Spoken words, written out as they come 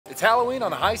It's Halloween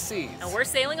on the high seas. And we're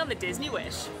sailing on the Disney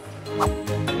Wish.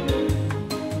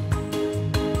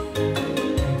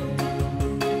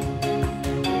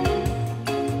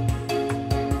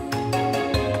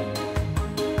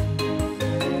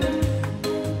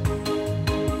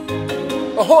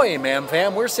 Ahoy, Mam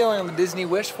Fam! We're sailing on the Disney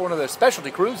Wish for one of their specialty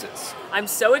cruises. I'm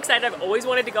so excited. I've always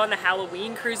wanted to go on the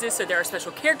Halloween cruises, so there are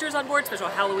special characters on board, special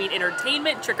Halloween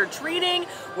entertainment, trick-or-treating.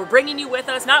 We're bringing you with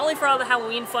us, not only for all the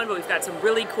Halloween fun, but we've got some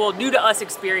really cool, new-to-us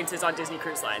experiences on Disney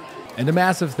Cruise Line. And a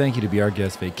massive thank you to Be Our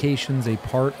Guest Vacations, a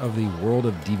part of the World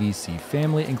of DVC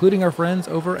family, including our friends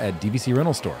over at DVC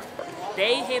Rental Store.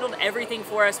 They handled everything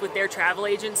for us with their travel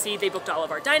agency. They booked all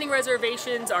of our dining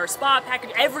reservations, our spa package,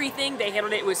 everything. They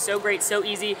handled it. It was so great, so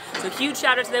easy. So huge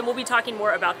shout out to them. We'll be talking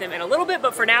more about them in a little bit,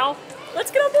 but for now,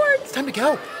 let's get on board. It's time to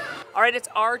go. All right, it's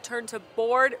our turn to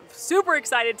board. Super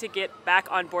excited to get back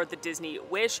on board the Disney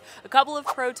Wish. A couple of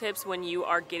pro tips when you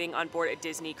are getting on board a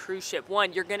Disney cruise ship.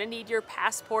 One, you're gonna need your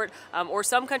passport, or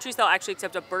some countries they'll actually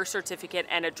accept a birth certificate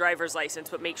and a driver's license,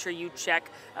 but make sure you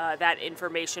check that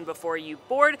information before you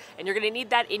board, and you're gonna need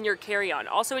that in your carry-on.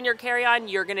 Also in your carry-on,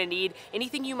 you're gonna need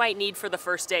anything you might need for the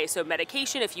first day. So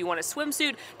medication, if you want a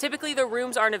swimsuit, typically the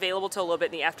rooms aren't available till a little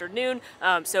bit in the afternoon,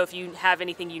 so if you have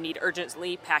anything you need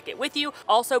urgently, pack it with you.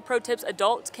 Also, pro tips,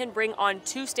 adults can bring on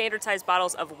 2 standard size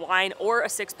bottles of wine or a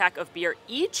 6-pack of beer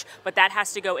each, but that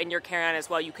has to go in your carry-on as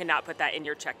well. You cannot put that in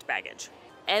your checked baggage.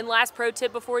 And last pro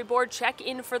tip before we board,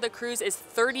 check-in for the cruise is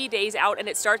 30 days out and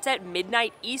it starts at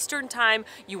midnight Eastern time.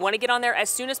 You want to get on there as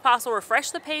soon as possible.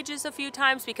 Refresh the pages a few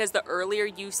times because the earlier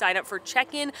you sign up for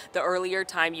check-in, the earlier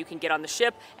time you can get on the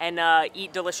ship and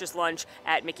eat delicious lunch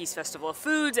at Mickey's Festival of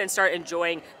Foods and start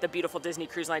enjoying the beautiful Disney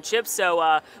Cruise Line ship.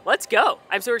 So let's go.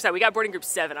 I'm super excited. We got boarding group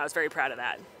 7. I was very proud of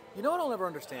that. You know what I'll never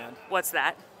understand? What's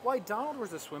that? Why Donald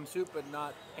wears a swimsuit but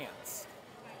not pants.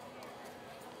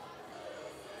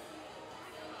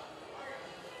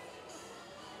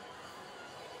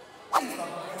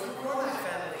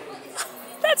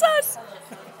 That's us!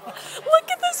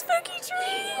 Look at the spooky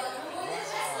tree!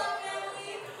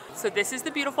 So this is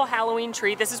the beautiful Halloween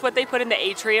tree. This is what they put in the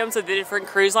atriums of the different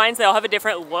cruise lines. They all have a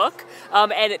different look.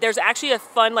 And there's actually a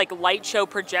fun light show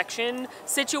projection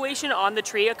situation on the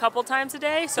tree a couple times a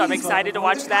day. So I'm excited to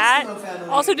watch that.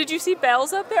 Also, did you see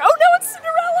Belle's up there? Oh no, it's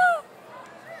Cinderella!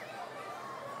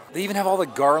 They even have all the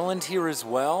garland here as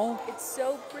well. It's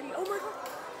so pretty. Oh my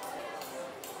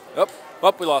god.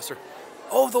 Oh, we lost her.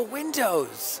 Oh, the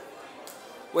windows.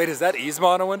 Wait, is that Yzma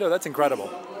on a window? That's incredible.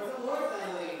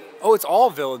 Oh, it's all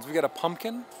villains. We got a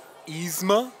pumpkin,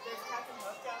 Yzma,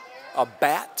 a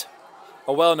bat,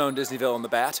 a well-known Disney villain, the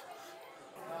bat.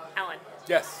 Alan.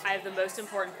 Yes. I have the most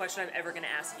important question I'm ever going to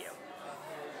ask you.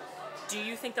 Do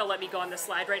you think they'll let me go on the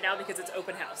slide right now because it's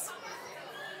open house?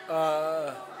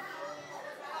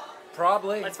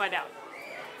 Probably. Let's find out.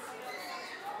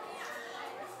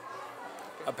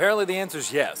 Apparently the answer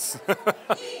is yes.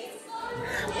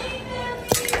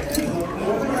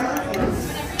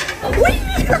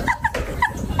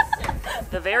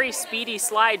 The very speedy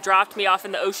slide dropped me off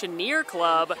in the Oceaneer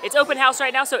Club. It's open house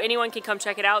right now, so anyone can come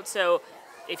check it out. So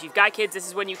if you've got kids, this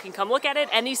is when you can come look at it.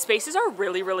 And these spaces are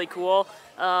really, really cool.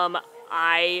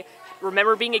 I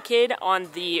remember being a kid on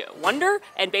the Wonder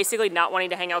and basically not wanting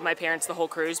to hang out with my parents the whole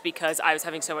cruise because I was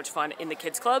having so much fun in the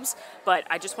kids clubs. But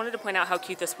I just wanted to point out how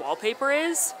cute this wallpaper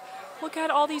is. Look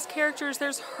at all these characters.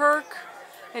 There's Herc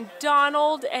and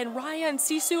Donald and Raya and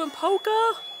Sisu and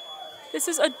Polka. This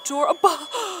is adorable.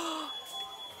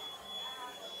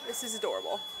 This is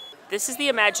adorable. This is the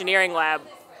Imagineering Lab.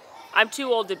 I'm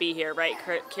too old to be here, right,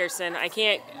 Kirsten? I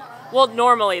can't, well,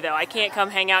 normally though, I can't come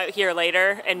hang out here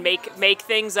later and make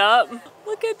things up.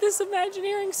 Look at this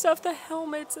Imagineering stuff, the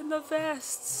helmets and the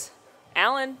vests.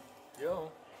 Alan.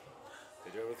 Yo,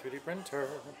 they do have a 3D printer.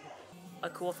 A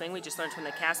cool thing we just learned from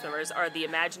the cast members are the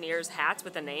Imagineers hats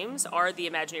with the names are the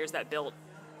Imagineers that built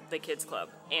the kids club.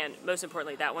 And most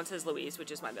importantly, that one says Louise, which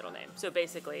is my middle name. So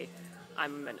basically,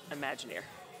 I'm an Imagineer.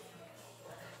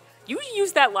 You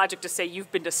use that logic to say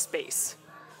you've been to space.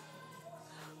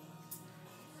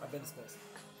 I've been to space.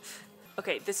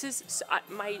 Okay, this is,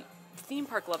 my theme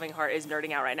park loving heart is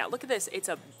nerding out right now. Look at this, it's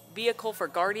a vehicle for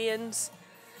Guardians.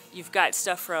 You've got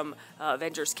stuff from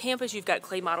Avengers Campus. You've got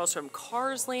clay models from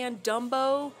Cars Land,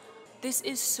 Dumbo. This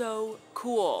is so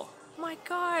cool. Oh my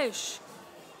gosh.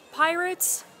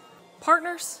 Pirates,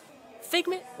 Partners,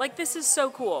 Figment. Like, this is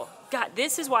so cool. God,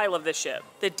 this is why I love this ship.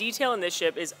 The detail in this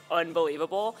ship is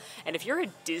unbelievable. And if you're a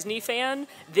Disney fan,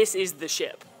 this is the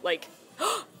ship. Like,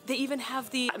 they even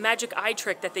have the magic eye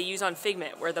trick that they use on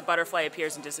Figment where the butterfly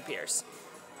appears and disappears.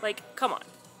 Like, come on.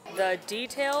 The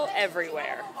detail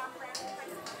everywhere.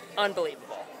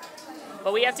 Unbelievable.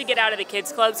 But we have to get out of the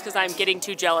kids' clubs because I'm getting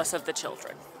too jealous of the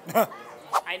children.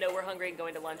 I know we're hungry and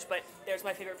going to lunch, but there's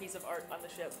my favorite piece of art on the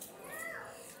ship.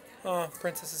 Oh,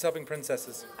 princesses helping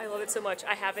princesses. I love it so much.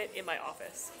 I have it in my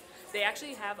office. They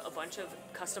actually have a bunch of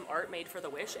custom art made for the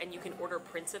Wish, and you can order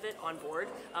prints of it on board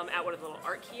at one of the little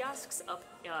art kiosks up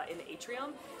in the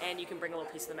atrium, and you can bring a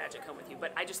little piece of the magic home with you.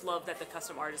 But I just love that the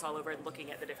custom art is all over and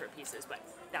looking at the different pieces, but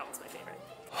that one's my favorite.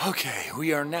 Okay,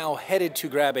 we are now headed to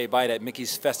grab a bite at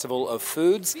Mickey's Festival of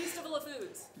Foods. Festival of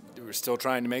Foods. We're still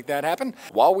trying to make that happen.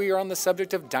 While we are on the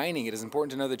subject of dining, it is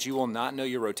important to know that you will not know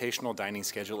your rotational dining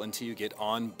schedule until you get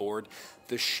on board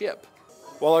the ship.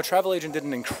 While our travel agent did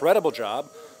an incredible job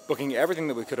booking everything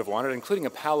that we could have wanted, including a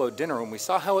Palo dinner, when we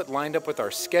saw how it lined up with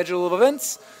our schedule of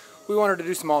events, we wanted to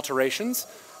do some alterations.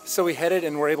 So we headed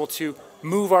and were able to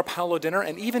move our Palo dinner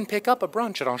and even pick up a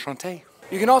brunch at Enchanté.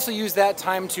 You can also use that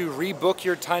time to rebook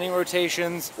your dining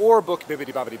rotations or book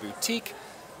Bibbidi Bobbidi Boutique,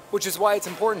 which is why it's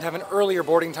important to have an earlier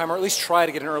boarding time, or at least try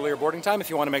to get an earlier boarding time if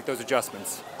you want to make those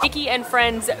adjustments. Mickey and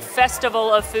Friends Festival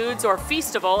of Foods, or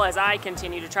Feastival as I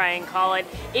continue to try and call it,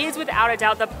 is without a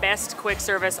doubt the best quick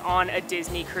service on a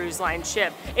Disney Cruise Line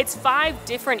ship. It's 5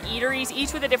 different eateries,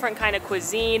 each with a different kind of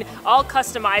cuisine, all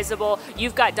customizable.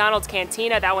 You've got Donald's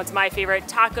Cantina, that one's my favorite,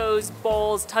 tacos,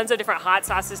 bowls, tons of different hot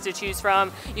sauces to choose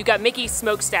from. You've got Mickey's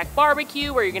Smokestack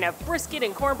Barbecue, where you're gonna have brisket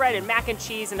and cornbread and mac and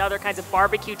cheese and other kinds of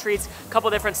barbecue treats, a couple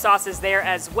different sauces there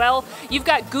as well. You've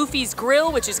got Goofy's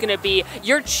Grill, which is gonna be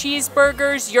your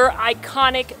cheeseburgers, your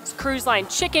iconic cruise line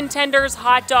chicken tenders,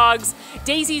 hot dogs,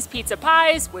 Daisy's Pizza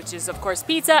Pies, which is of course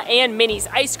pizza, and Minnie's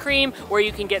Ice Cream, where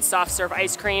you can get soft serve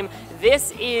ice cream.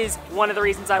 This is one of the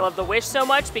reasons I love the Wish so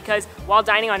much, because while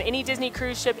dining on any Disney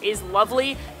cruise ship is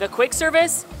lovely, the quick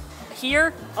service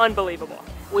here, unbelievable.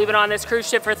 We've been on this cruise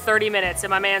ship for 30 minutes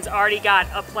and my man's already got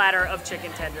a platter of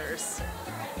chicken tenders.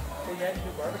 We had to do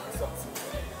barbecue sauce.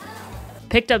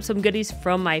 Picked up some goodies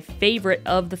from my favorite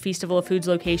of the Festival of Foods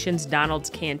locations, Donald's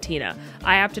Cantina.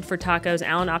 I opted for tacos,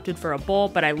 Alan opted for a bowl,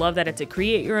 but I love that it's a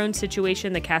create your own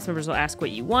situation. The cast members will ask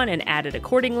what you want and add it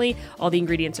accordingly. All the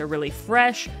ingredients are really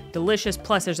fresh, delicious,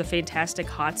 plus there's a fantastic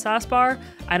hot sauce bar.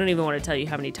 I don't even want to tell you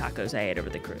how many tacos I ate over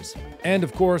the cruise. And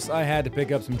of course, I had to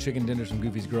pick up some chicken tenders from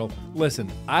Goofy's Grill.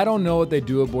 Listen, I don't know what they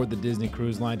do aboard the Disney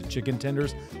Cruise Line to chicken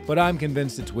tenders, but I'm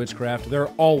convinced it's witchcraft. They're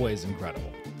always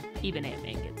incredible. Even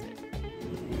Ant-Man gets it.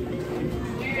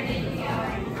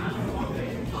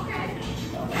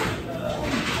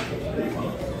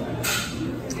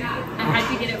 I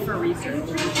had to get it for research.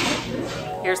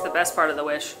 Here's the best part of the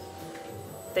Wish.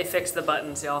 They fixed the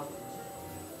buttons, y'all.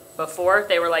 Before,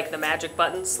 they were like the magic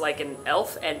buttons, like an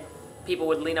elf, and people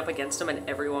would lean up against them and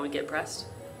everyone would get pressed.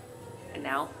 And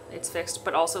now it's fixed,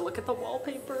 but also look at the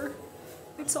wallpaper.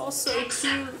 It's all so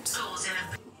cute.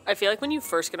 I feel like when you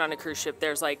first get on a cruise ship,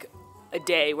 there's like a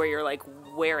day where you're like,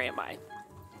 where am I?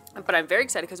 But I'm very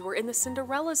excited because we're in the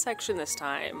Cinderella section this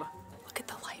time. Look at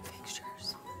the light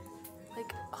fixtures.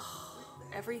 Like, oh,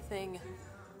 everything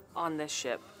on this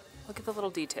ship. Look at the little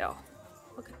detail.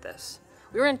 Look at this.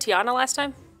 We were in Tiana last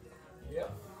time. Yeah.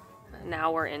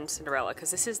 Now we're in Cinderella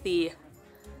because this is the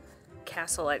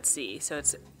castle at sea. So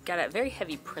it's got a very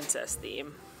heavy princess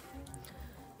theme.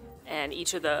 And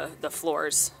each of the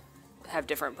floors have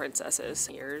different princesses.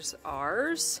 Here's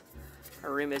ours.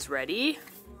 Our room is ready.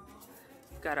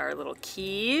 We've got our little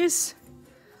keys.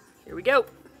 Here we go.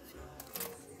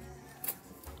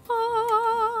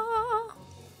 Ah,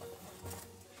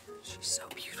 she's so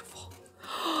beautiful.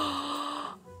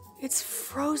 It's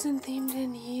Frozen themed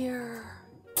in here.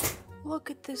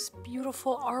 Look at this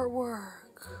beautiful artwork.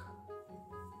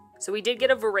 So we did get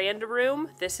a veranda room.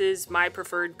 This is my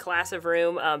preferred class of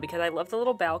room because I love the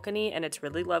little balcony and it's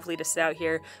really lovely to sit out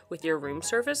here with your room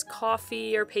service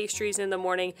coffee or pastries in the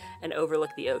morning and overlook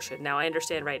the ocean. Now I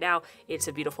understand right now it's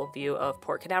a beautiful view of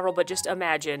Port Canaveral, but just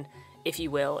imagine, if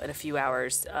you will, in a few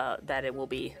hours that it will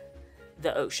be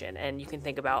the ocean and you can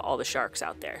think about all the sharks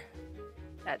out there.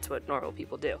 That's what normal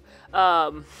people do.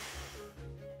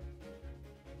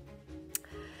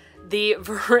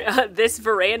 This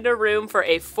veranda room for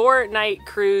a 4-night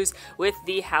cruise with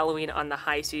the Halloween on the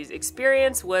High Seas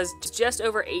experience was just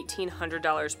over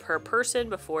 $1,800 per person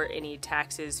before any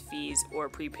taxes, fees, or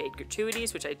prepaid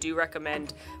gratuities, which I do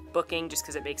recommend booking just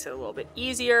because it makes it a little bit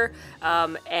easier.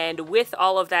 And with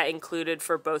all of that included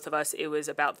for both of us, it was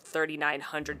about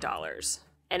 $3,900.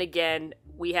 And again,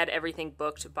 we had everything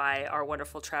booked by our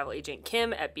wonderful travel agent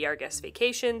Kim at Be Our Guest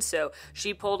Vacations. So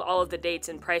she pulled all of the dates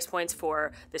and price points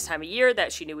for this time of year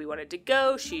that she knew we wanted to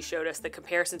go. She showed us the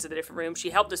comparisons of the different rooms. She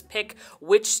helped us pick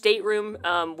which stateroom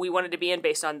we wanted to be in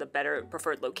based on the better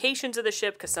preferred locations of the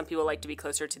ship, because some people like to be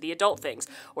closer to the adult things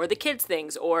or the kids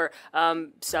things, or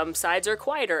some sides are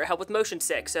quieter, help with motion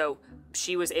sick. So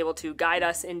she was able to guide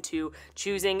us into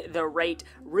choosing the right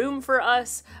room for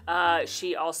us.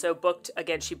 She also booked,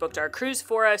 again, she booked our cruise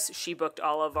for us. She booked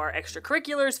all of our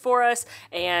extracurriculars for us,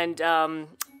 and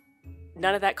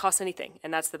none of that costs anything.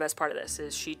 And that's the best part of this,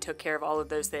 is she took care of all of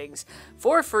those things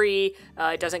for free.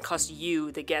 It doesn't cost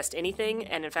you, the guest, anything.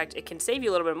 And in fact, it can save you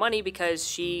a little bit of money, because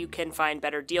she can find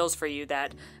better deals for you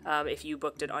that if you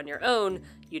booked it on your own,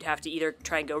 you'd have to either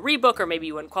try and go rebook, or maybe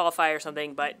you wouldn't qualify or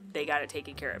something, but they got it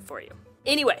taken care of for you.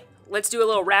 Anyway, let's do a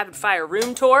little rapid fire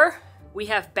room tour. We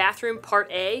have bathroom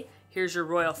part A. Here's your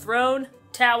royal throne,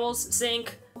 towels,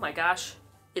 sink. Oh my gosh,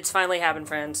 it's finally happened,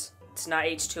 friends. It's not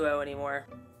H2O anymore.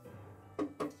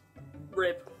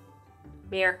 Rip.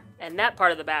 Mirror. And that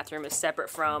part of the bathroom is separate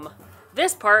from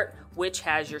this part, which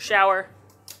has your shower.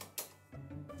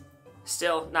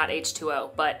 Still not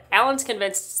H2O, but Alan's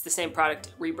convinced it's the same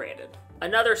product rebranded.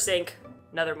 Another sink,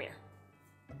 another mirror.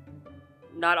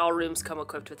 Not all rooms come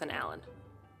equipped with an Allen.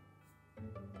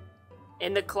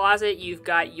 In the closet, you've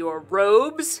got your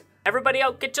robes. Everybody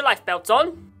out, get your life belts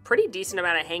on. Pretty decent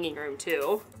amount of hanging room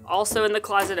too. Also in the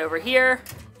closet over here,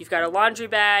 you've got a laundry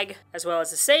bag, as well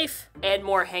as a safe, and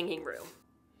more hanging room.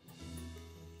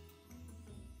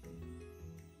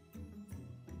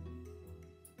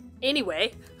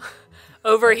 Anyway,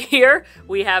 over here,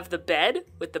 we have the bed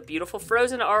with the beautiful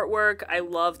Frozen artwork. I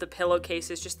love the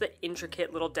pillowcases, just the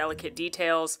intricate little delicate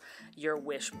details. Your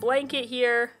Wish blanket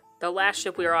here. The last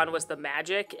ship we were on was the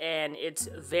Magic, and it's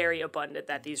very abundant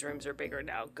that these rooms are bigger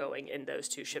now, going in those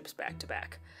two ships back to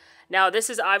back. Now, this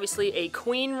is obviously a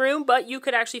queen room, but you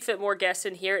could actually fit more guests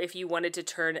in here if you wanted to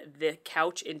turn the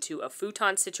couch into a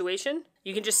futon situation.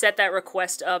 You can just set that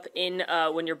request up in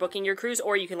when you're booking your cruise,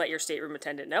 or you can let your stateroom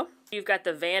attendant know. You've got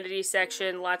the vanity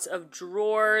section, lots of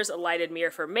drawers, a lighted mirror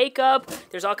for makeup.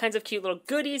 There's all kinds of cute little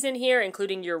goodies in here,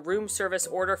 including your room service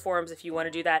order forms if you want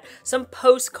to do that. Some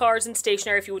postcards and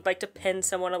stationery if you would like to pen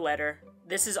someone a letter.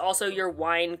 This is also your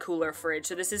wine cooler fridge,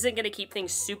 so this isn't going to keep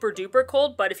things super duper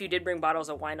cold, but if you did bring bottles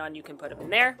of wine on, you can put them in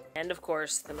there. And of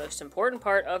course, the most important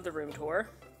part of the room tour,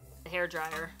 the hair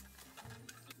dryer.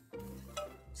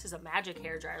 This is a Magic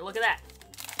hair dryer. Look at that.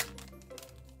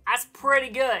 That's pretty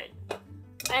good.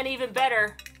 And even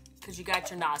better, because you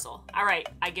got your nozzle. All right,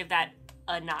 I give that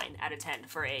a 9 out of 10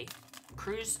 for a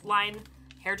cruise line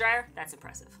hair dryer. That's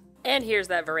impressive. And here's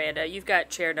that veranda. You've got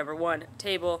chair number 1,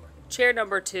 table, chair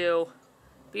number 2,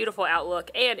 beautiful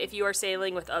outlook. And if you are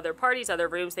sailing with other parties, other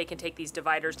rooms, they can take these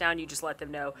dividers down. You just let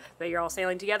them know that you're all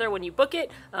sailing together when you book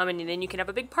it, and then you can have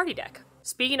a big party deck.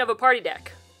 Speaking of a party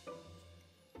deck,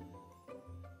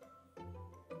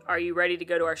 are you ready to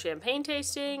go to our champagne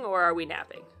tasting, or are we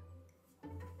napping?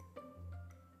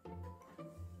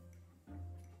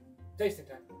 Tasting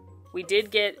time. We did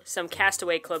get some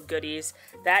Castaway Club goodies.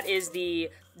 That is the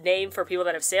name for people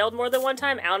that have sailed more than one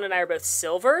time. Alan and I are both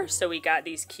silver, so we got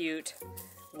these cute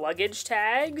luggage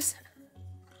tags.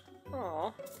 Aw.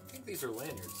 I think these are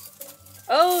lanyards.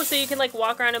 Oh, so you can like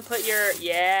walk around and put your,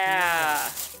 yeah.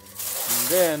 And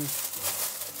then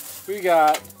we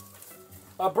got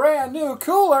a brand new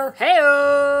cooler.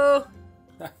 Heyo!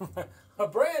 A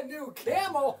brand new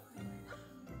camel.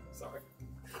 Sorry.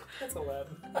 That's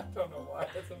Aladdin. I don't know why.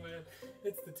 That's a man.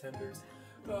 It's the tenders.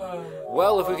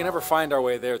 Well, if we can ever find our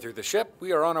way there through the ship,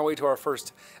 we are on our way to our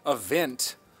first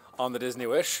event on the Disney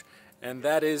Wish, and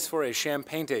that is for a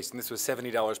champagne tasting. This was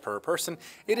 $70 per person.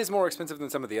 It is more expensive than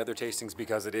some of the other tastings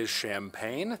because it is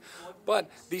champagne,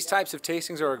 but these types of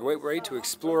tastings are a great way to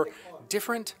explore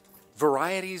different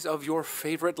varieties of your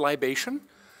favorite libation.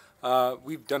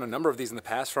 We've done a number of these in the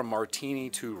past, from martini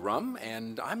to rum,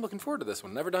 and I'm looking forward to this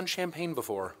one. Never done champagne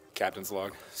before. Captain's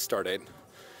log, stardate,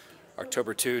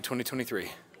 October 2,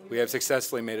 2023. We have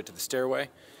successfully made it to the stairway.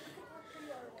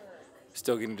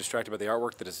 Still getting distracted by the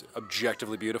artwork that is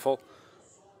objectively beautiful.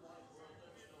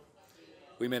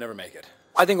 We may never make it.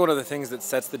 I think one of the things that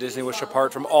sets the Disney Wish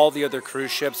apart from all the other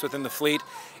cruise ships within the fleet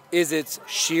is its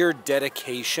sheer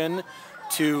dedication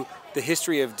to the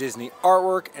history of Disney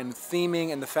artwork and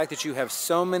theming, and the fact that you have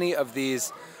so many of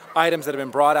these items that have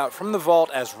been brought out from the vault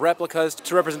as replicas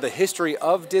to represent the history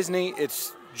of Disney.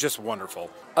 It's just wonderful.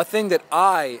 A thing that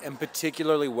I am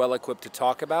particularly well equipped to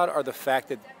talk about are the fact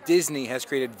that Disney has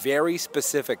created very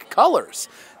specific colors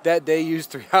that they use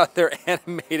throughout their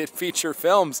animated feature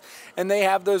films, and they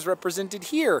have those represented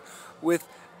here with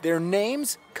their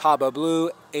names: Kaba blue,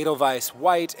 Edelweiss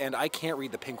white, and I can't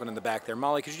read the pink one in the back there.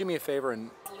 Molly, could you do me a favor? And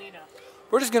Lena.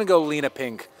 we're just gonna go Lena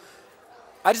pink.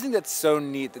 I just think that's so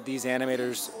neat that these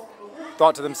animators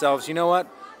thought to themselves, you know what?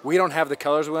 We don't have the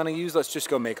colors we want to use, let's just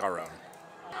go make our own.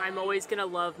 I'm always gonna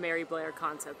love Mary Blair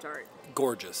concept art.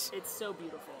 Gorgeous. It's so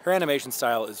beautiful. Her animation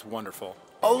style is wonderful.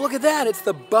 Oh, look at that. It's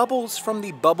the bubbles from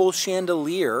the bubble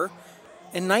chandelier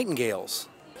in Nightingales.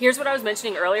 Here's what I was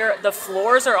mentioning earlier. The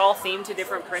floors are all themed to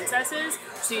different princesses.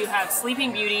 So you have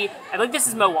Sleeping Beauty, I think this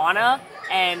is Moana,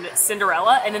 and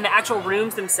Cinderella, and then the actual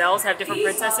rooms themselves have different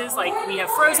princesses. Like we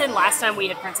have Frozen, last time we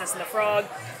had Princess and the Frog,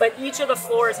 but each of the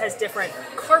floors has different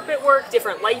carpet work,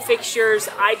 different light fixtures.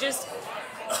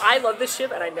 I love this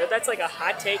ship, and I know that's like a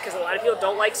hot take because a lot of people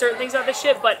don't like certain things about this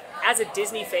ship, but as a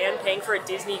Disney fan paying for a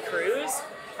Disney cruise,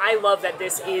 I love that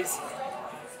this is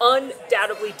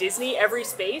undoubtedly Disney, every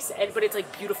space, but it's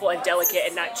like beautiful and delicate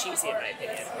and not cheesy in my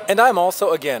opinion. And I'm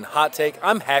also, again, hot take,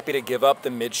 I'm happy to give up the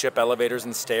midship elevators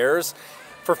and stairs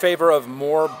for favor of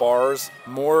more bars,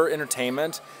 more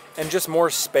entertainment, and just more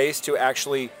space to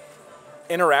actually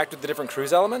interact with the different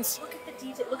cruise elements. Look at the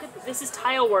detail. Look at this is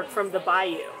tile work from the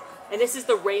bayou. And this is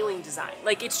the railing design.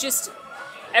 Like, it's just,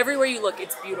 everywhere you look,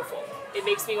 it's beautiful. It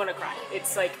makes me want to cry.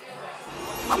 It's like...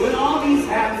 When all these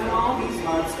hands and all these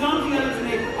hearts come together to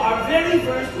make our very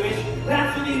first wish,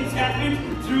 that's when the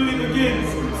enchantment truly begins.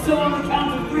 So on the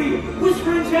count of 3, wish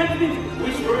for enchantment,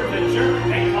 wish for adventure,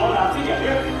 and call it out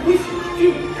together. Wish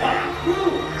to come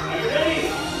true. Are you ready?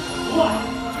 1,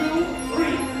 2,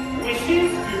 3.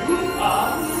 Wishes do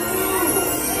come true.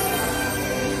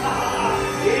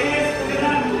 Yes, and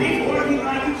I'm working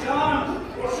like a charm.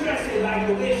 Or should I say like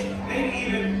a wish? Maybe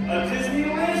even a Disney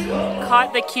wish?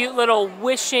 Caught the cute little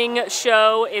wishing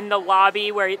show in the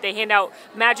lobby where they hand out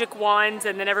magic wands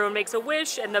and then everyone makes a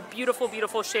wish, and the beautiful,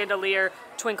 beautiful chandelier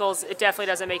twinkles. It definitely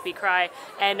doesn't make me cry.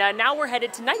 And now we're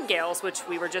headed to Nightingales, which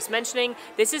we were just mentioning.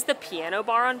 This is the piano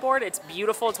bar on board. It's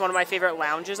beautiful. It's one of my favorite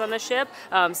lounges on the ship.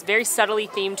 It's very subtly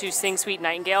themed to Sing Sweet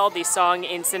Nightingale, the song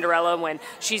in Cinderella when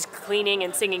she's cleaning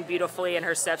and singing beautifully and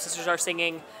her stepsisters are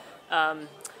singing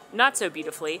not so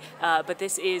beautifully, but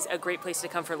this is a great place to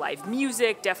come for live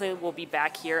music. Definitely will be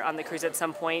back here on the cruise at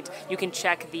some point. You can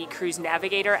check the Cruise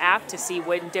Navigator app to see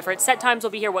when different set times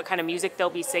will be here, what kind of music they'll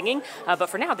be singing. But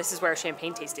for now, this is where our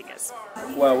champagne tasting is.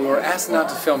 Well, we were asked not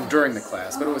to film during the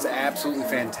class, but it was absolutely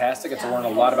fantastic. Got to learn a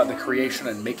lot about the creation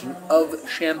and making of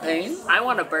champagne. I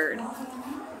want a bird.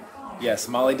 Yes,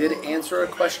 Molly did answer a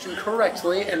question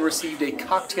correctly and received a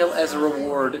cocktail as a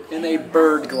reward in a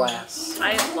bird glass.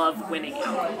 I love winning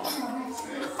alcohol.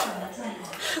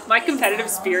 My competitive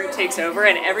spirit takes over,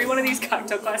 and every one of these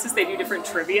cocktail classes, they do different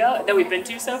trivia that we've been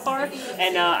to so far,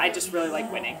 and I just really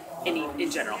like winning in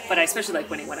general, but I especially like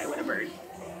winning when I win a bird.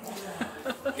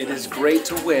 It is great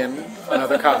to win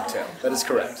another cocktail. That is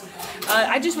correct.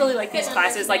 I just really like these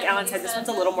classes. Like Alan said, this one's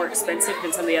a little more expensive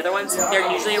than some of the other ones.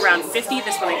 They're usually around 50.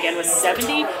 This one again was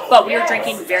 70. But we were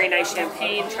drinking very nice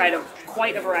champagne, tried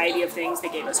quite a variety of things. They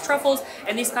gave us truffles.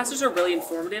 And these classes are really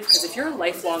informative because if you're a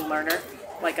lifelong learner,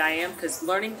 like I am, because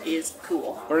learning is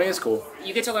cool. Learning is cool.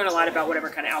 You get to learn a lot about whatever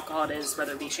kind of alcohol it is,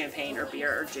 whether it be champagne or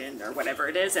beer or gin or whatever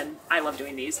it is. And I love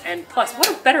doing these. And plus, what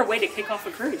a better way to kick off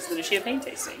a cruise than a champagne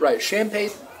tasting? Right,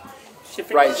 champagne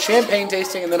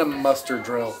tasting and then a mustard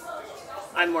drill.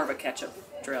 I'm more of a ketchup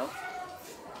drill.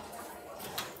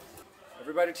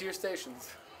 Everybody to your stations.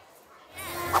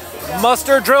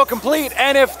 Mustard drill complete,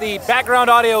 and if the background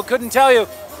audio couldn't tell you,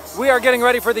 we are getting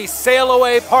ready for the sail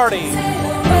away party.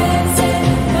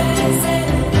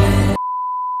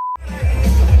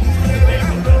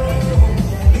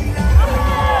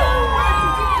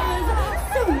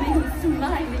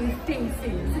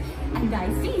 And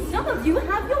I see some of you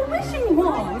have your wishing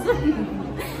wands.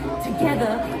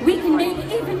 Together, we can make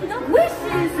even the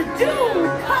wishes do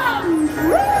come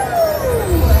true.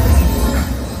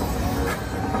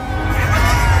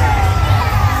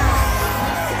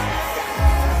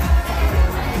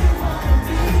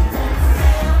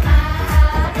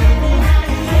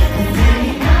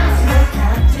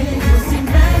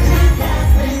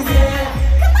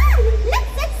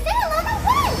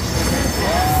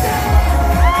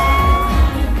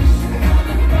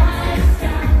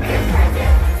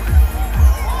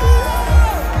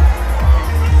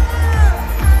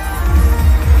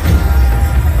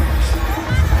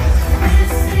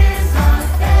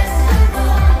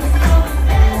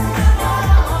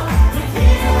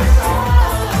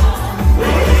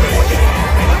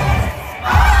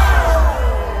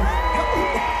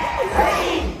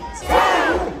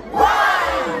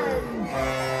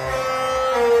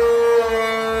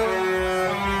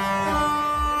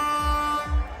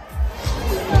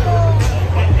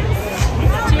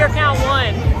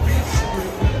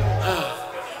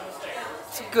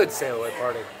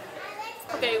 party.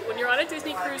 Okay, when you're on a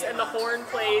Disney cruise and the horn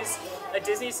plays a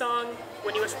Disney song,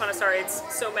 When You Wish Upon a Star, it's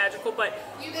so magical, but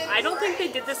I don't think they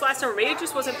did this last time, or maybe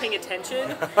just wasn't paying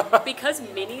attention. Because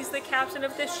Minnie's the captain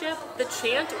of this ship, the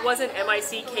chant wasn't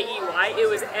M-I-C-K-E-Y, it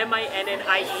was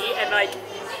M-I-N-N-I-E, and like...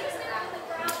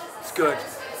 It's good.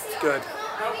 It's good.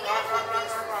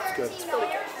 It's good. It's really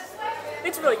good.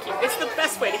 It's really cute. It's the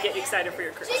best way to get excited for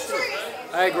your cruise.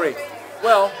 I agree.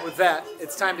 Well, with that,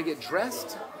 it's time to get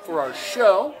dressed for our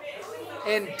show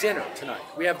and dinner tonight.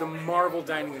 We have the Marvel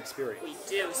dining experience. We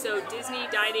do. So Disney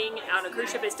dining on a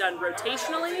cruise ship is done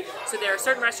rotationally. So there are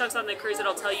certain restaurants on the cruise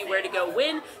that'll tell you where to go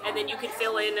when, and then you can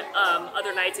fill in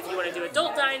other nights if you want to do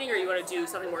adult dining or you want to do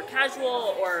something more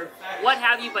casual or what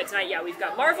have you. But tonight, yeah, we've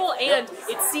got Marvel, and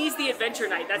it's Seize the Adventure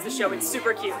Night. That's the show. It's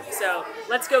super cute. So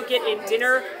let's go get in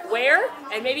dinner wear,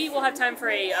 and maybe we'll have time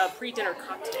for a pre-dinner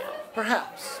cocktail.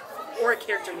 Perhaps. Or a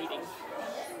character meeting.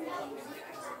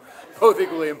 Both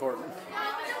equally important.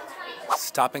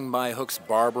 Stopping by Hook's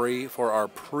Barbery for our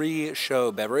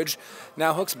pre-show beverage.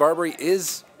 Now, Hook's Barbery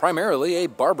is primarily a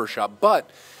barbershop, but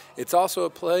it's also a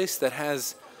place that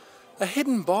has a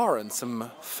hidden bar and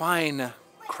some fine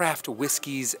craft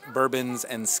whiskeys, bourbons,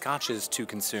 and scotches to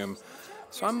consume.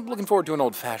 So I'm looking forward to an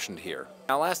old-fashioned here.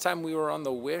 Now, last time we were on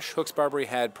the Wish, Hook's Barbery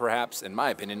had perhaps, in my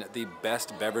opinion, the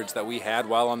best beverage that we had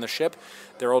while on the ship.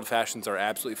 Their old-fashions are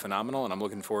absolutely phenomenal, and I'm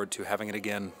looking forward to having it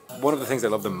again. One of the things I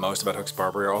love the most about Hook's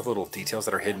Barbery are all the little details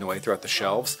that are hidden away throughout the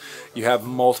shelves. You have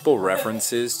multiple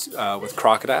references with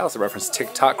crocodiles. A reference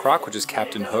Tick-Tock Croc, which is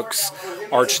Captain Hook's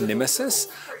arch nemesis.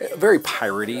 A very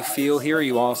piratey feel here.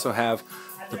 You also have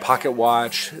the pocket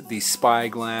watch, the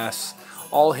spyglass,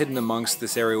 all hidden amongst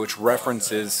this area, which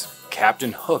references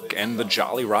Captain Hook and the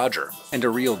Jolly Roger. And a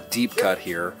real deep cut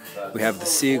here, we have the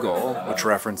seagull, which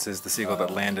references the seagull that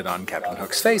landed on Captain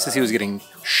Hook's face as he was getting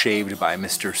shaved by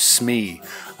Mr. Smee.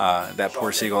 That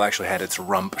poor seagull actually had its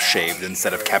rump shaved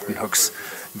instead of Captain Hook's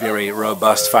very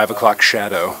robust 5 o'clock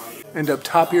shadow. And up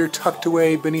top here, tucked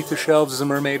away beneath the shelves, is a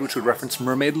mermaid, which would reference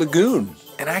Mermaid Lagoon.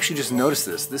 And I actually just noticed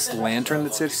this. This lantern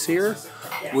that sits here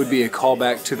would be a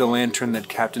callback to the lantern that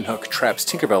Captain Hook traps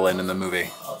Tinkerbell in the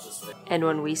movie. And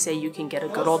when we say you can get a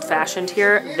good old-fashioned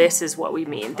here, this is what we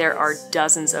mean. There are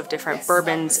dozens of different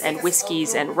bourbons and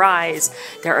whiskeys and ryes.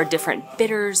 There are different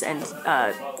bitters and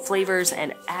flavors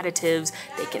and additives.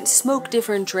 They can smoke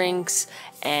different drinks.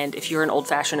 And if you're an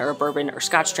old-fashioned or a bourbon or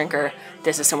scotch drinker,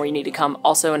 this is somewhere you need to come.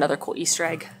 Also, another cool Easter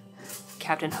egg.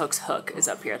 Captain Hook's hook is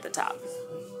up here at the top.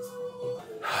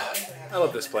 I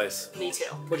love this place. Me too.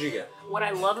 What'd you get? What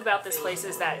I love about this place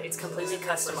is that it's completely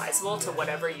customizable to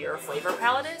whatever your flavor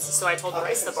palette is. So I told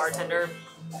Bryce, the bartender,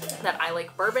 that I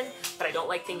like bourbon, but I don't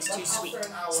like things too sweet.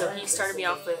 So he started me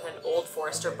off with an Old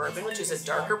Forester bourbon, which is a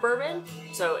darker bourbon,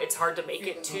 so it's hard to make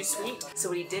it too sweet. So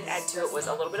what he did add to it was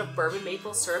a little bit of bourbon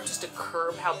maple syrup just to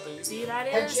curb how boozy that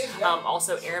is.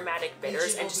 Also aromatic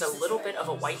bitters and just a little bit of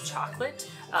a white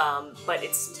chocolate. But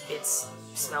it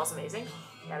smells amazing.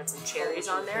 Added some cherries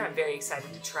on there. I'm very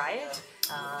excited to try it.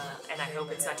 And I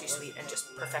hope it's not too sweet and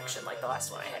just perfection like the last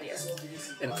one I had here.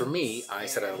 And for me, I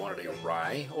said I wanted a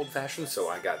rye old-fashioned, so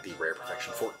I got the Rare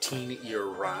Perfection 14-year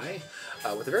rye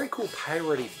with a very cool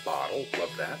piratey bottle.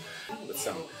 Love that. With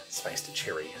some spiced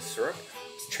cherry syrup.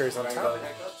 Cherries on top.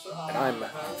 And I'm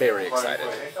very excited.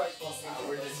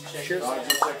 Cheers.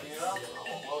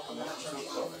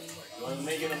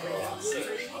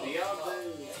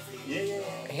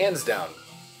 Hands down.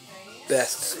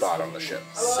 Best spot on the ship.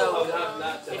 So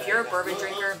good. If you're a bourbon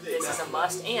drinker, this is a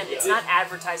must, and it's not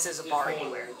advertised as a bar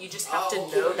anywhere. You just have to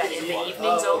know that in the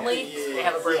evenings only, they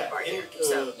have a bourbon bar here.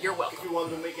 So you're welcome.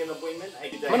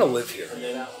 I'm gonna live here.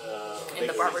 In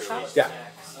the barbershop? Yeah.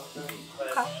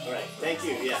 Okay. Thank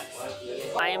you, yeah.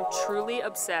 I am truly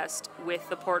obsessed with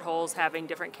the portholes having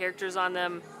different characters on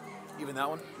them. Even that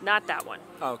one? Not that one.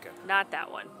 Oh, okay. Not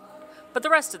that one. But the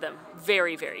rest of them,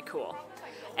 very, very cool.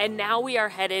 And now we are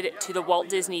headed to the Walt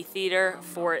Disney Theater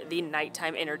for the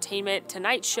nighttime entertainment.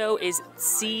 Tonight's show is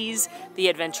Seize the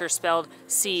Adventure, spelled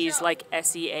Seize like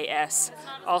S-E-A-S.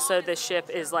 Also, this ship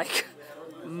is like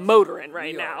motoring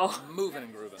right now. Moving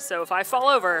and grooving. So if I fall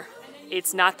over,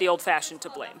 it's not the old-fashioned to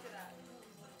blame.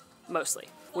 Mostly.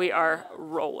 We are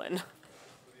rolling.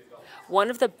 One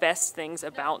of the best things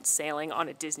about sailing on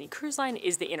a Disney cruise line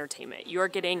is the entertainment. You are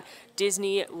getting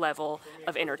Disney level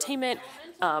of entertainment.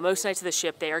 Most nights of the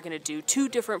ship, they are going to do 2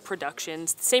 different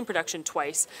productions, the same production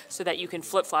twice, so that you can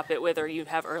flip-flop it whether you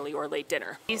have early or late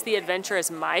dinner. Seize the Adventure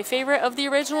is my favorite of the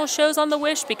original shows on the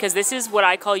Wish because this is what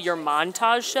I call your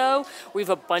montage show. We have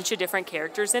a bunch of different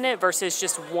characters in it versus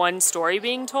just one story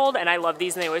being told, and I love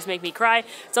these and they always make me cry.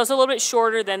 It's also a little bit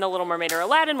shorter than The Little Mermaid or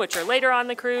Aladdin, which are later on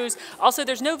the cruise. Also,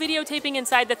 there's no videotaping taping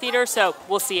inside the theater, so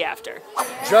we'll see you after.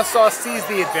 Just saw Seize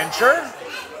the Adventure.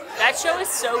 That show is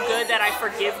so good that I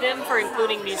forgive them for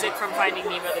including music from Finding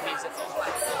Nemo the musical.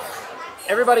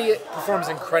 Everybody performs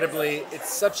incredibly.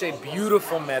 It's such a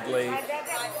beautiful medley.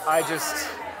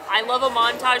 I love a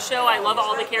montage show. I love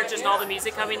all the characters and all the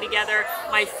music coming together.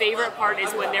 My favorite part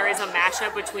is when there is a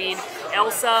mashup between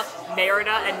Elsa,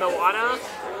 Merida, and Moana.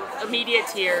 Immediate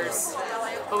tears.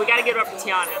 But we gotta give it up to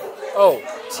Tiana. Oh,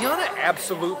 Tiana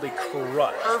absolutely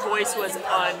crushed. Her voice was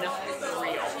unreal.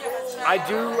 I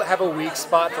do have a weak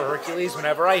spot for Hercules.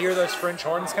 Whenever I hear those French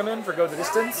horns come in for Go the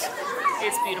Distance.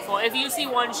 It's beautiful. If you see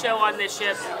one show on this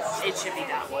ship, it should be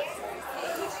that one.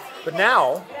 But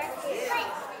now,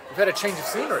 we've had a change of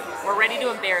scenery. We're ready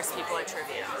to embarrass people at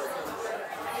trivia.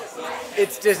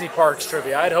 It's Disney Parks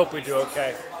trivia. I'd hope we do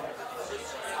okay.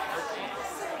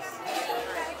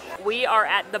 We are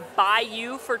at the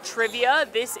Bayou for trivia.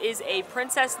 This is a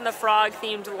Princess and the Frog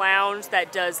themed lounge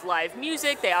that does live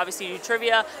music. They obviously do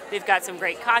trivia. They've got some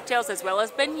great cocktails as well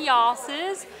as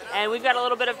beignets. And we've got a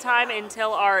little bit of time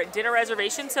until our dinner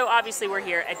reservation, so obviously we're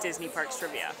here at Disney Parks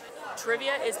Trivia.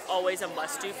 Trivia is always a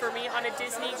must-do for me on a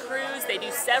Disney cruise. They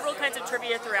do several kinds of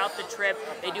trivia throughout the trip.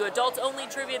 They do adults-only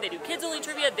trivia, they do kids-only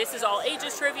trivia, this is all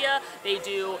ages trivia, they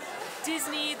do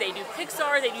Disney, they do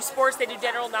Pixar, they do sports, they do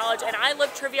general knowledge, and I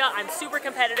love trivia. I'm super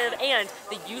competitive, and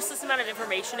the useless amount of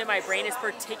information in my brain is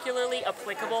particularly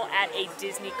applicable at a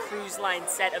Disney Cruise Line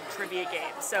set of trivia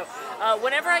games. So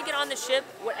whenever I get on the ship,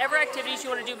 whatever activities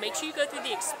you want to do, make sure you go through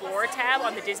the Explore tab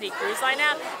on the Disney Cruise Line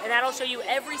app, and that'll show you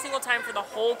every single time for the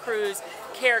whole cruise,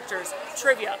 characters,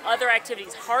 trivia, other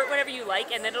activities, heart whatever you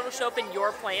like, and then it'll show up in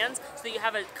your plans so that you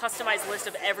have a customized list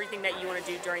of everything that you want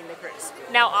to do during the cruise.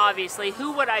 Now obviously,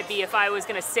 who would I be if I was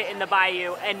going to sit in the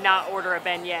bayou and not order a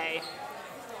beignet?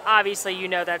 Obviously, you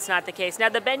know that's not the case. Now,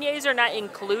 the beignets are not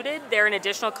included. They're an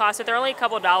additional cost, so they're only a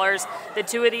couple dollars. The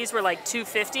two of these were like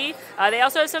 $2.50. They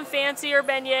also have some fancier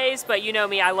beignets, but you know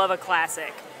me, I love a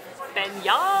classic.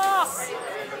 Beignets!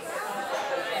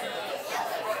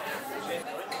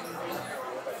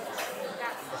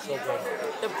 So good.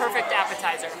 The perfect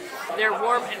appetizer. They're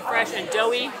warm and fresh and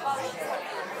doughy.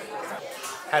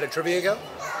 How did trivia go?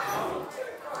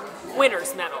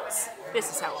 Winner's medals. This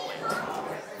is how it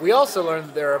went. We also learned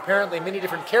that there are apparently many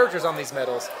different characters on these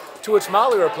medals, to which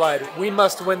Molly replied, "We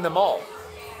must win them all."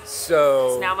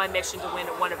 So It's now my mission to win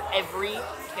one of every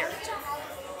character.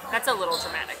 That's a little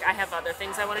dramatic. I have other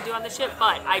things I want to do on the ship,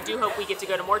 but I do hope we get to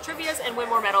go to more trivias and win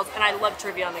more medals, and I love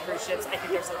trivia on the cruise ships. I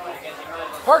think they're so fun.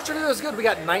 Park trivia was good. We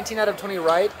got 19 out of 20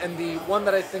 right, and the one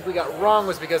that I think we got wrong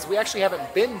was because we actually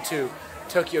haven't been to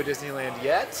Tokyo Disneyland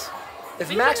yet. If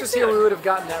We Max better was here, soon. we would have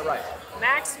gotten that right.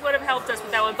 Max would have helped us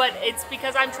with that one, but it's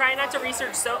because I'm trying not to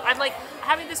research. So I'm like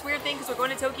having this weird thing because we're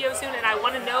going to Tokyo soon, and I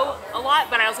want to know a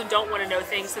lot, but I also don't want to know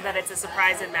things so that it's a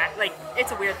surprise. And like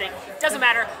it's a weird thing. Doesn't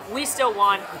matter. We still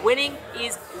won. Winning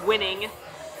is winning.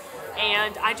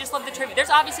 And I just love the trivia. There's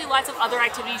obviously lots of other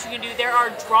activities you can do. There are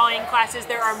drawing classes.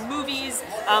 There are movies,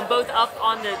 both up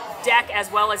on the deck as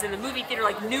well as in the movie theater,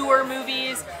 like newer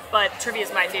movies. But trivia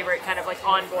is my favorite kind of like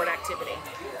onboard activity.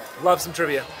 Love some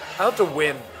trivia. I hope to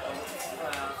win.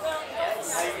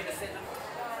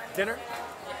 Dinner?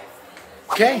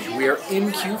 Okay, we are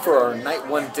in queue for our night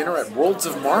one dinner at Worlds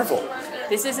of Marvel.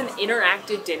 This is an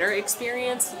interactive dinner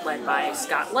experience led by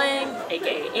Scott Lang,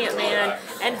 aka Ant-Man,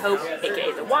 and Hope,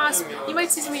 aka the Wasp. You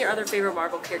might see some of your other favorite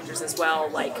Marvel characters as well,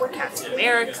 like Captain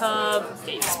America,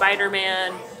 maybe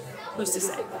Spider-Man. Who's to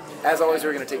say? As always,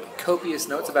 we're going to take copious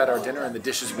notes about our dinner and the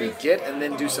dishes we get, and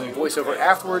then do some voiceover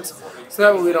afterwards, so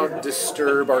that way we don't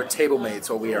disturb our table mates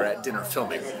while we are at dinner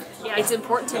filming. Yeah, it's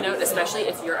important to note, especially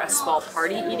if you're a small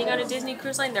party eating on a Disney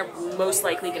cruise line, they're most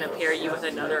likely going to pair you with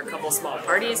another couple small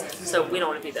parties, so we don't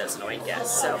want to be those annoying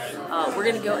guests. So we're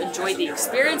going to go enjoy the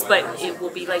experience, but it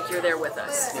will be like you're there with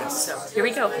us. Yes. So here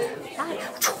we go. Bye.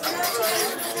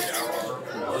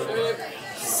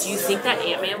 Do you think that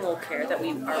Ant-Man will care that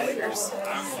we are winners?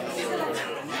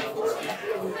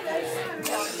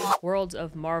 Worlds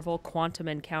of Marvel Quantum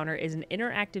Encounter is an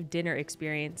interactive dinner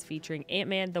experience featuring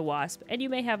Ant-Man the Wasp, and you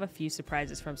may have a few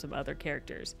surprises from some other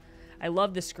characters. I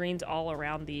love the screens all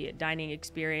around the dining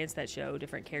experience that show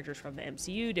different characters from the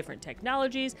MCU, different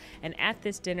technologies, and at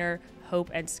this dinner, Hope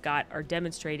and Scott are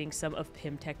demonstrating some of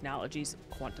PIM Technologies'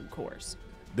 quantum cores.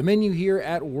 The menu here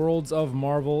at Worlds of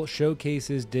Marvel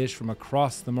showcases dish from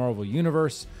across the Marvel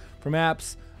Universe, from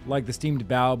apps like the steamed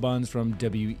bao buns from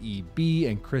WEB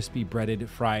and crispy breaded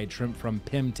fried shrimp from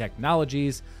PIM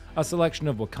Technologies, a selection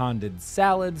of Wakandan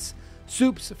salads,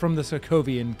 soups from the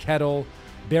Sokovian Kettle,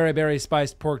 berry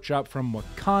spiced pork chop from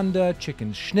Wakanda,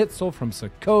 chicken schnitzel from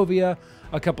Sokovia,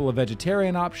 a couple of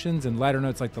vegetarian options, and lighter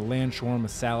notes like the lamb shawarma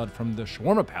salad from the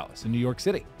Shawarma Palace in New York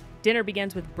City. Dinner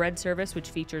begins with bread service,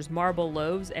 which features marble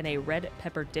loaves and a red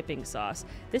pepper dipping sauce.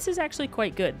 This is actually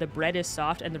quite good. The bread is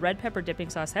soft, and the red pepper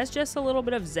dipping sauce has just a little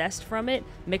bit of zest from it.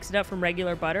 Mix it up from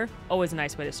regular butter. Always a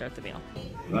nice way to start the meal.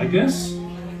 You like this?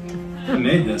 I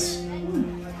made this.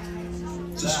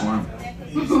 It's a swan.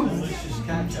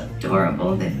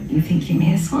 Adorable that you think you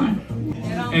made a swan.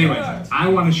 Anyway, I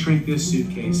want to shrink this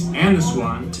suitcase and the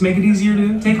swan to make it easier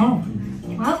to take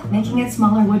home. Well, making it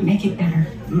smaller would make it better.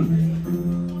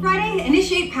 Friday,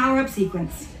 initiate power-up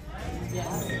sequence.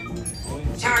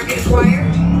 Target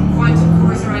acquired. Quantum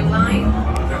cores are online.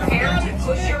 Prepare to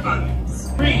push your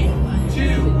buttons. 3,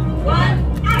 2,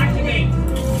 1, activate!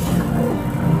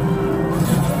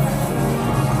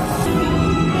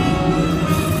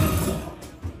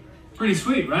 Pretty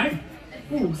sweet, right?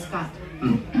 Ooh, Scott.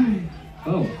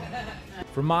 Oh.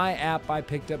 For my app, I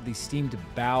picked up the steamed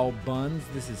bao buns.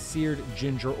 This is seared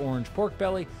ginger orange pork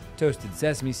belly, toasted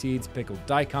sesame seeds, pickled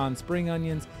daikon, spring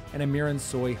onions, and a mirin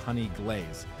soy honey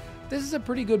glaze. This is a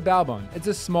pretty good bao bun. It's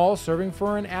a small serving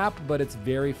for an app, but it's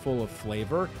very full of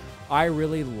flavor. I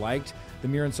really liked the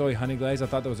mirin soy honey glaze. I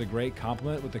thought that was a great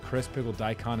compliment with the crisp pickled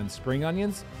daikon and spring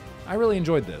onions. I really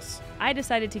enjoyed this. I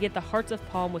decided to get the Hearts of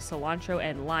Palm with cilantro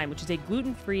and lime, which is a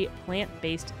gluten-free,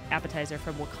 plant-based appetizer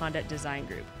from Wakanda Design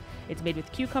Group. It's made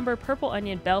with cucumber, purple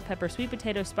onion, bell pepper, sweet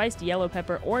potato, spiced yellow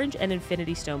pepper, orange, and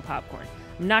Infinity Stone popcorn.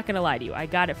 I'm not gonna lie to you, I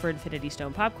got it for Infinity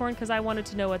Stone popcorn because I wanted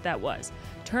to know what that was.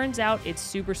 Turns out it's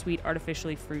super sweet,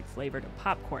 artificially fruit-flavored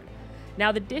popcorn.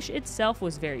 Now, the dish itself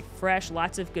was very fresh,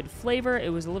 lots of good flavor.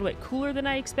 It was a little bit cooler than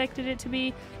I expected it to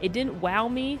be. It didn't wow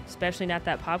me, especially not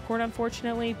that popcorn,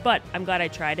 unfortunately, but I'm glad I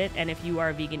tried it, and if you are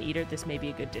a vegan eater, this may be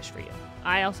a good dish for you.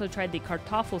 I also tried the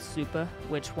Kartoffelsuppe,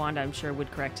 which Wanda, I'm sure,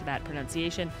 would correct that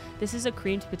pronunciation. This is a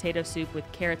creamed potato soup with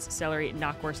carrots, celery,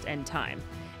 knockwurst, and thyme.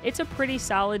 It's a pretty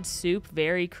solid soup,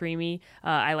 very creamy.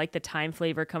 I like the thyme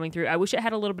flavor coming through. I wish it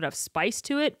had a little bit of spice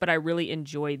to it, but I really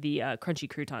enjoy the crunchy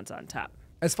croutons on top.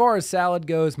 As far as salad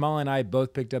goes, Molly and I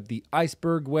both picked up the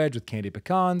iceberg wedge with candied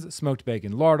pecans, smoked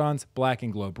bacon lardons, black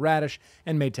and globe radish,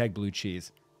 and Maytag blue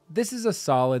cheese. This is a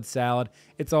solid salad.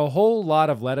 It's a whole lot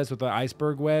of lettuce with the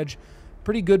iceberg wedge.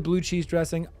 Pretty good blue cheese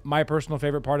dressing. My personal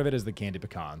favorite part of it is the candied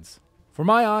pecans. For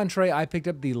my entree, I picked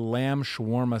up the lamb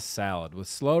shawarma salad with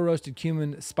slow roasted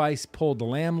cumin spice pulled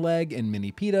lamb leg and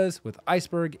mini pitas with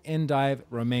iceberg, endive,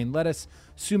 romaine lettuce,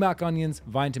 sumac onions,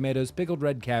 vine tomatoes, pickled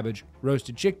red cabbage,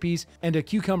 roasted chickpeas, and a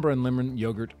cucumber and lemon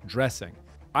yogurt dressing.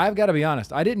 I've got to be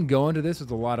honest, I didn't go into this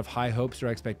with a lot of high hopes or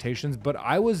expectations, but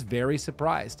I was very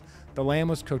surprised. The lamb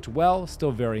was cooked well,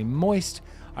 still very moist.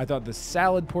 I thought the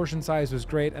salad portion size was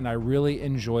great, and I really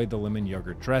enjoyed the lemon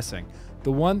yogurt dressing.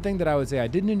 The one thing that I would say I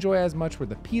didn't enjoy as much were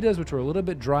the pitas, which were a little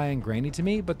bit dry and grainy to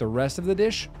me, but the rest of the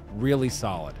dish, really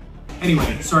solid.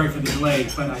 Anyway, sorry for the delay,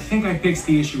 but I think I fixed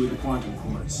the issue with the quantum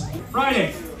cores.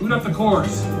 Friday, boot up the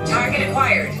cores. Target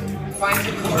acquired.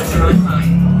 Quantum cores are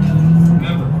online.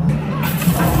 Remember.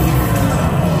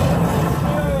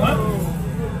 What?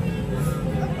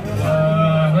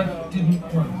 That didn't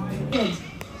work.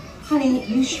 Honey,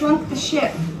 you shrunk the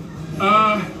ship.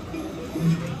 All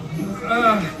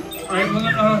right, well,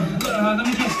 let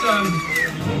me just,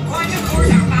 Quantum cores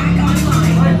are back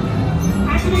online.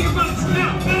 activate your buttons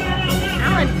now!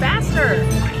 Alan, faster!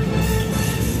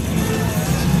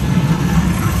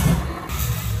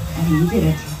 You did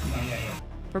it.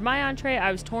 For my entree,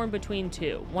 I was torn between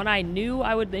two. One I knew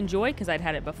I would enjoy because I'd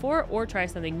had it before, or try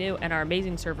something new, and our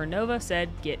amazing server Nova said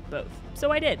get both.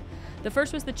 So I did. The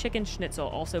first was the chicken schnitzel,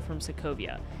 also from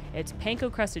Sokovia. It's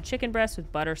panko-crusted chicken breast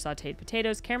with butter, sautéed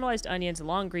potatoes, caramelized onions,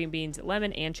 long green beans,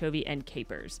 lemon, anchovy, and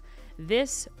capers.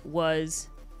 This was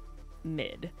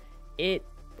mid. It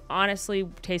honestly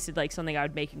tasted like something I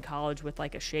would make in college with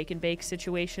like a shake and bake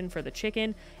situation for the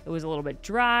chicken. It was a little bit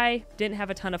dry, didn't have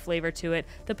a ton of flavor to it.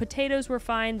 The potatoes were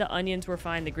fine, the onions were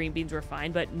fine, the green beans were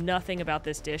fine, but nothing about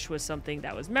this dish was something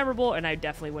that was memorable, and I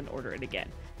definitely wouldn't order it again.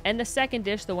 And the second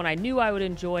dish, the one I knew I would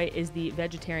enjoy, is the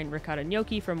vegetarian ricotta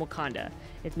gnocchi from Wakanda.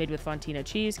 It's made with fontina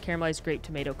cheese, caramelized grape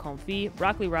tomato confit,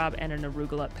 broccoli rabe, and an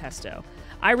arugula pesto.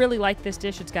 I really like this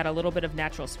dish. It's got a little bit of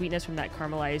natural sweetness from that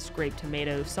caramelized grape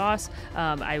tomato sauce.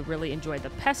 I really enjoyed the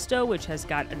pesto, which has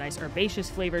got a nice herbaceous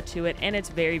flavor to it, and it's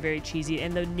very, very cheesy,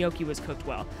 and the gnocchi was cooked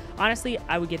well. Honestly,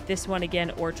 I would get this one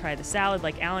again or try the salad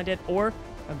like Alan did, or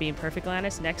I'm being perfectly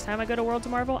honest, next time I go to Worlds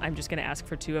of Marvel, I'm just going to ask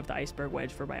for 2 of the iceberg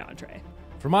wedge for my entree.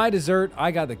 For my dessert,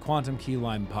 I got the Quantum Key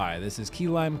Lime Pie. This is key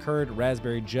lime curd,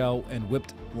 raspberry gel, and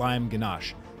whipped lime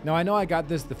ganache. Now, I know I got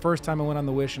this the first time I went on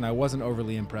the Wish and I wasn't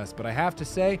overly impressed, but I have to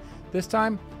say, this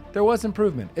time, there was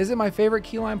improvement. Is it my favorite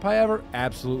key lime pie ever?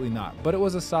 Absolutely not. But it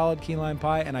was a solid key lime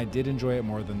pie and I did enjoy it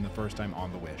more than the first time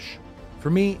on the Wish. For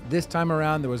me, this time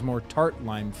around, there was more tart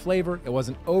lime flavor. It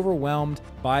wasn't overwhelmed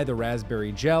by the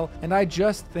raspberry gel, and I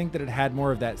just think that it had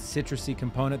more of that citrusy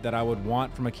component that I would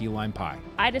want from a key lime pie.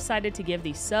 I decided to give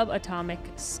the subatomic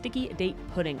sticky date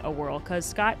pudding a whirl because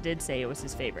Scott did say it was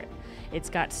his favorite. It's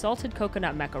got salted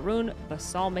coconut macaroon,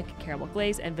 balsamic caramel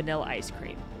glaze, and vanilla ice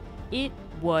cream. It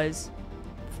was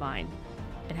fine.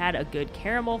 It had a good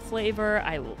caramel flavor.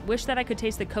 I wish that I could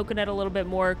taste the coconut a little bit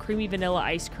more, creamy vanilla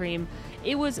ice cream.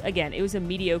 It was a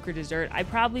mediocre dessert. I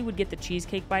probably would get the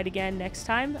cheesecake bite again next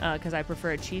time because I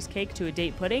prefer a cheesecake to a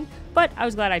date pudding, but I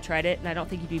was glad I tried it, and I don't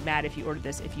think you'd be mad if you ordered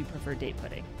this if you prefer date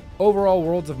pudding. Overall,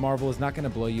 Worlds of Marvel is not going to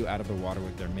blow you out of the water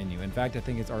with their menu. In fact, I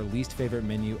think it's our least favorite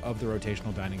menu of the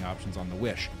rotational dining options on the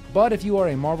Wish. But if you are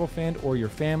a Marvel fan or your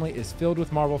family is filled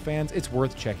with Marvel fans, it's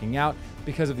worth checking out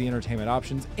because of the entertainment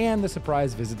options and the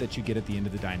surprise visit that you get at the end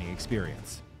of the dining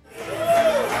experience.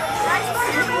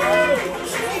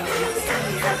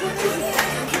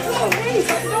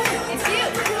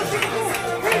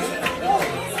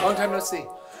 Long time no see.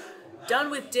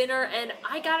 Done with dinner, and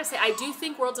I gotta say, I do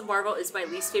think Worlds of Marvel is my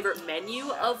least favorite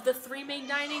menu of the 3 main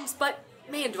dinings, but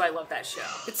man, do I love that show.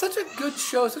 It's such a good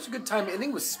show, such a good time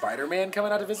ending with Spider-Man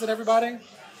coming out to visit everybody.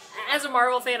 As a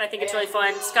Marvel fan, I think it's really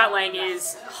fun. Scott Lang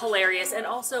is hilarious, and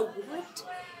also, what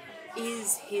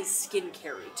is his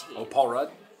skincare routine? Oh, Paul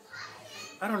Rudd?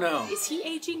 I don't know. Is he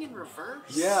aging in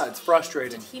reverse? Yeah, it's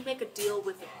frustrating. Did he make a deal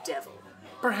with the devil?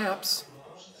 Perhaps.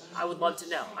 I would love to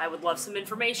know. I would love some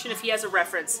information if he has a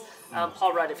reference.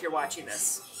 Paul Rudd, if you're watching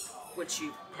this, which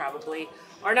you probably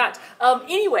are not.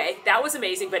 Anyway, that was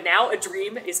amazing, but now a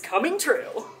dream is coming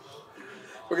true.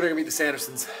 We're gonna go meet the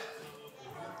Sandersons.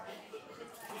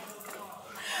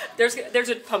 There's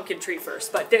a pumpkin tree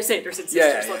first, but there's Sanderson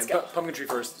sisters. Yeah. Let's go. Pumpkin tree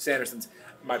first, Sandersons.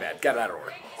 My bad, got it out of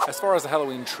order. As far as the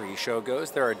Halloween tree show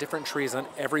goes, there are different trees on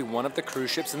every one of the cruise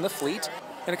ships in the fleet.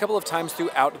 And a couple of times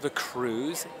throughout the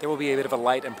cruise, there will be a bit of a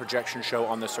light and projection show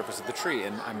on the surface of the tree,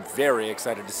 and I'm very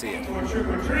excited to see it. More trick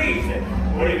or treats,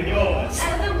 or even yours.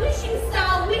 The wishing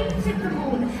star winked at the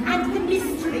moon, and the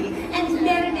mystery and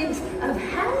merriment of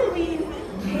Halloween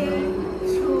came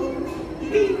to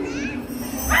be.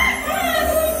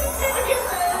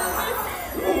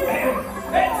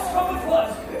 That's how it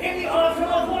was in the autumn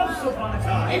of once upon a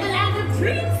time. In the land of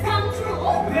dreams come true.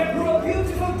 There grew a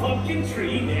beautiful pumpkin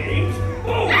tree named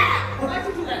Boom. Why'd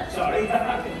you do that? Sorry.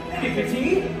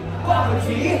 Bippity,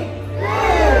 boppity,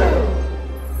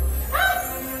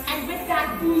 And with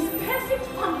that, Boo's perfect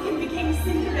pumpkin became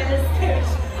Cinderella's coach.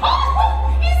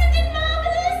 Oh, isn't it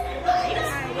marvelous?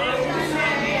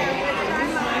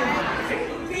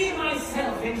 Be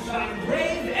myself and shine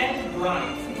brave and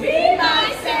bright. Be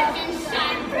myself and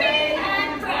shine brave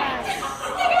and bright.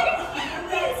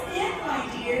 That's it, my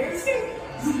dears.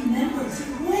 Remember to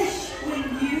wish when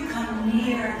you come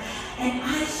near, and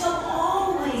I shall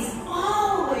always,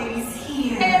 always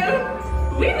hear.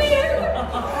 We will.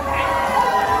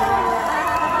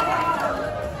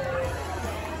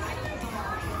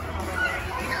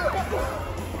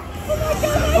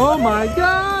 Oh my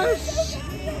gosh!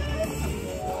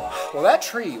 Well, that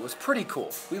tree was pretty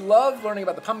cool. We loved learning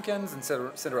about the pumpkins and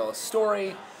Cinderella's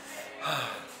story.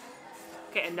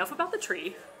 Okay, enough about the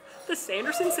tree. The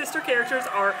Sanderson sister characters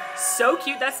are so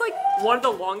cute. That's like one of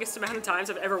the longest amount of times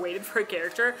I've ever waited for a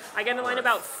character. I got in line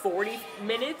about 40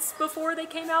 minutes before they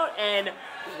came out, and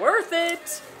worth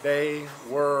it. They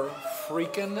were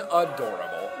freaking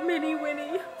adorable. Minnie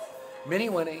Winnie. Minnie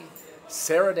Winnie,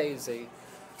 Sarah Daisy.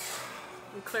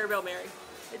 And Clarabelle Mary.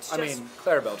 It's just... I mean,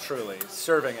 Clarabelle truly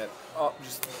serving it. Oh,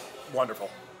 just wonderful.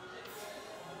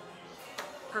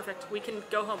 perfect. We can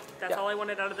go home. That's Yeah. all I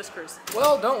wanted out of this cruise.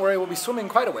 Well, don't worry. We'll be swimming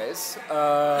quite a ways.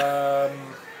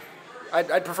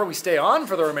 I'd prefer we stay on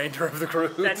for the remainder of the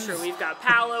cruise. That's true. We've got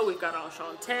Palo, we've got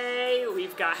Enchante,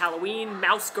 we've got Halloween,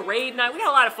 Masquerade night. We got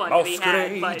a lot of fun to be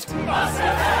had, but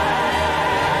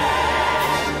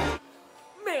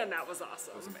man, that was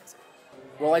awesome. It was amazing.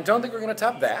 Well, I don't think we're going to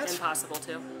top that. Impossible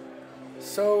to.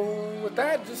 So with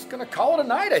that, just going to call it a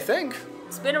night, I think.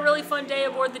 It's been a really fun day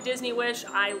aboard the Disney Wish.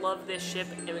 I love this ship.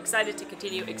 I'm excited to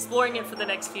continue exploring it for the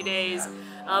next few days.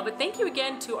 But thank you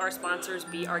again to our sponsors,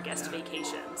 Be Our Guest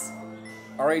Vacations.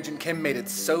 Our agent Kim made it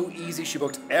so easy. She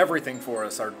booked everything for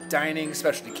us. Our dining,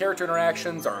 specialty character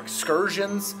interactions, our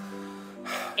excursions.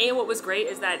 And what was great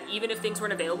is that even if things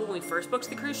weren't available when we first booked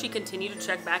the cruise, she continued to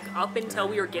check back up until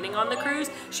we were getting on the cruise.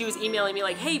 She was emailing me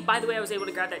like, hey, by the way, I was able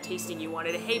to grab that tasting you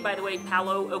wanted. Hey, by the way,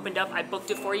 Palo opened up. I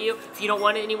booked it for you. If you don't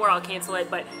want it anymore, I'll cancel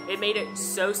it. But it made it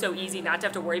so easy not to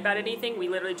have to worry about anything. We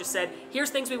literally just said, here's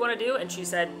things we want to do. And she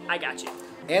said, I got you.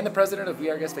 And the president of We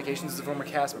Are Guest Vacations is a former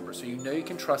cast member, so you know you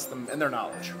can trust them and their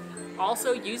knowledge.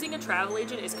 Also, using a travel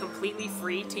agent is completely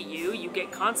free to you. You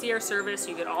get concierge service,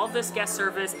 you get all of this guest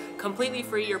service, completely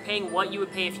free. You're paying what you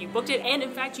would pay if you booked it. And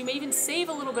in fact, you may even save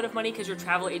a little bit of money because your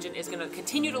travel agent is going to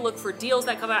continue to look for deals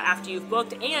that come out after you've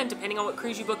booked. And depending on what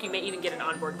cruise you book, you may even get an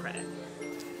onboard credit.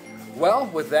 Well,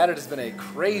 with that, it has been a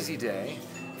crazy day.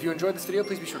 If you enjoyed this video,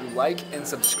 please be sure to like and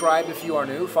subscribe if you are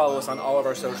new. Follow us on all of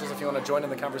our socials if you want to join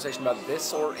in the conversation about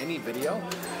this or any video.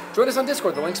 Join us on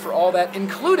Discord. The links for all that,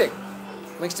 including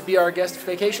links to Be Our Guest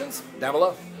Vacations, down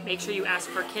below. Make sure you ask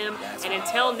for Kim. And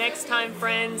until next time,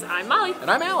 friends, I'm Molly. And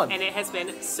I'm Alan. And it has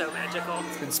been so magical.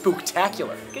 It's been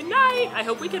spooktacular. Good night. I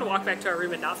hope we can walk back to our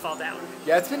room and not fall down.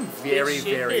 Yeah, it's been very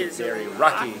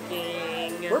rocky.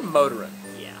 Rocking. We're motoring.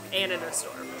 Yeah, and in a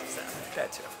storm. So.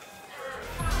 That too.